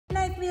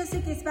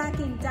music is back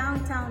in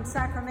downtown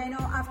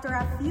Sacramento after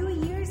a few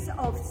years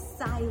of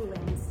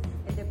silence.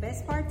 And the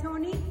best part,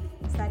 Tony,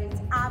 is that it's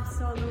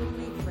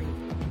absolutely free.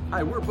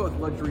 Hi, we're both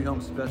luxury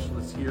home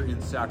specialists here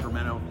in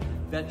Sacramento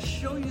that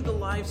show you the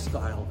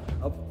lifestyle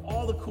of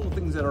all the cool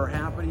things that are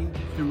happening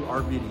through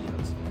our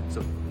videos.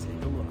 So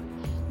take a look.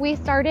 We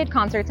started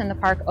Concerts in the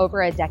Park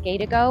over a decade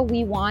ago.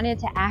 We wanted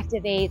to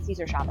activate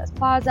Cesar Chavez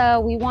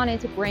Plaza. We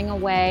wanted to bring a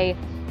way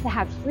to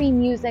have free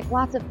music,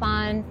 lots of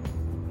fun,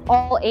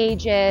 all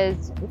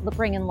ages,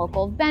 bring in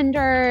local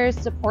vendors,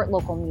 support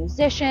local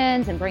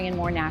musicians, and bring in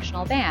more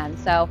national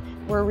bands. So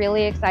we're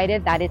really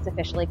excited that it's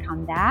officially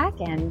come back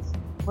and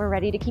we're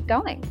ready to keep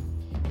going.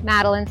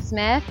 Madeline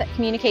Smith,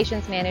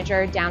 Communications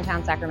Manager,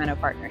 Downtown Sacramento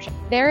Partnership.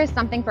 There is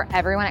something for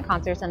everyone at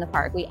Concerts in the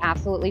Park. We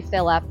absolutely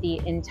fill up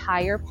the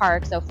entire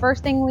park. So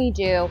first thing we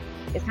do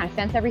is kind of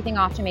fence everything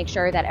off to make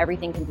sure that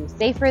everything can be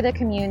safe for the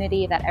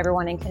community, that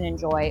everyone can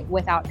enjoy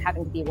without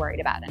having to be worried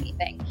about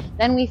anything.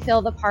 Then we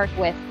fill the park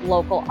with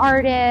local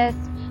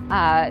artists.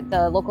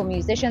 The local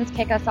musicians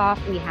kick us off.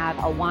 We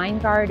have a wine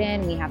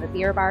garden. We have a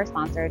beer bar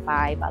sponsored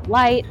by Bud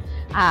Light.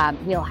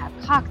 We'll have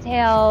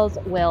cocktails.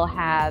 We'll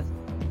have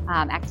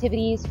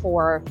activities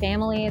for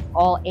families,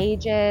 all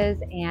ages,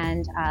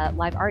 and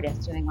live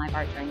artists doing live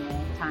art during the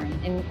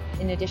time,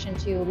 in addition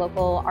to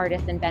local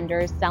artists and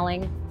vendors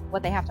selling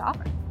what they have to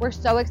offer. We're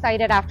so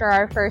excited after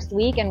our first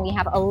week, and we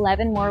have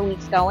 11 more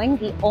weeks going.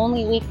 The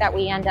only week that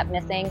we end up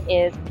missing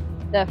is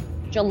the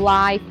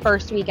July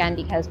 1st weekend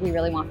because we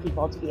really want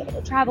people to be able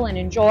to travel and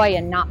enjoy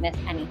and not miss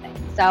anything.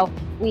 So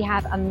we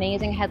have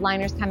amazing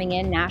headliners coming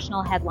in,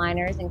 national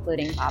headliners,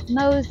 including Bob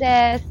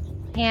Moses,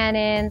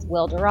 Cannons,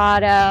 Will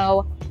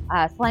Dorado,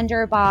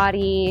 Slender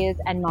Bodies,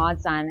 and Maud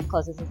Sun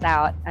closes us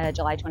out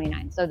July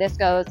 29th. So this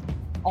goes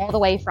all the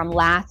way from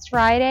last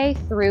Friday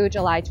through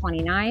July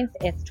 29th.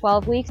 It's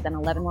 12 weeks and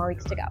 11 more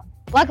weeks to go.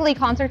 Luckily,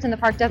 Concerts in the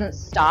Park doesn't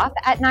stop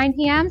at 9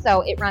 p.m.,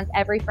 so it runs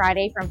every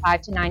Friday from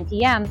 5 to 9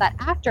 p.m., but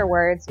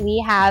afterwards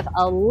we have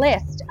a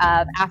list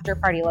of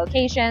after-party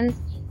locations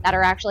that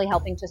are actually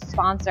helping to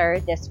sponsor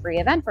this free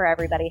event for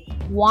everybody.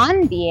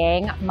 One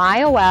being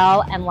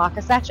Mayoel and La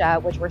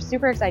Cosecha, which we're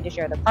super excited to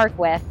share the park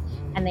with,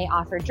 and they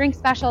offer drink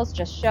specials.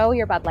 Just show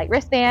your Bud Light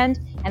wristband,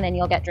 and then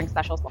you'll get drink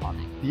specials the whole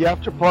night. The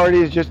after party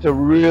is just a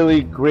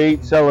really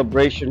great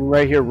celebration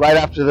right here, right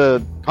after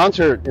the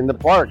concert in the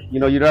park. You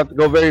know, you don't have to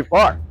go very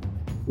far.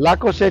 La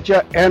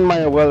Cosecha and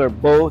Mayoel are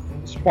both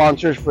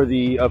sponsors for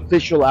the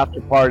official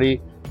after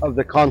party of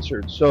the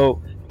concert.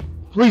 So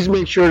please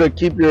make sure to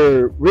keep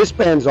your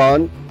wristbands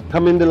on.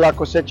 Come into La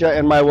Cosecha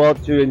and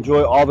Mayoel to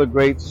enjoy all the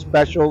great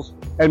specials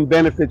and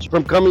benefits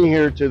from coming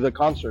here to the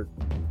concert.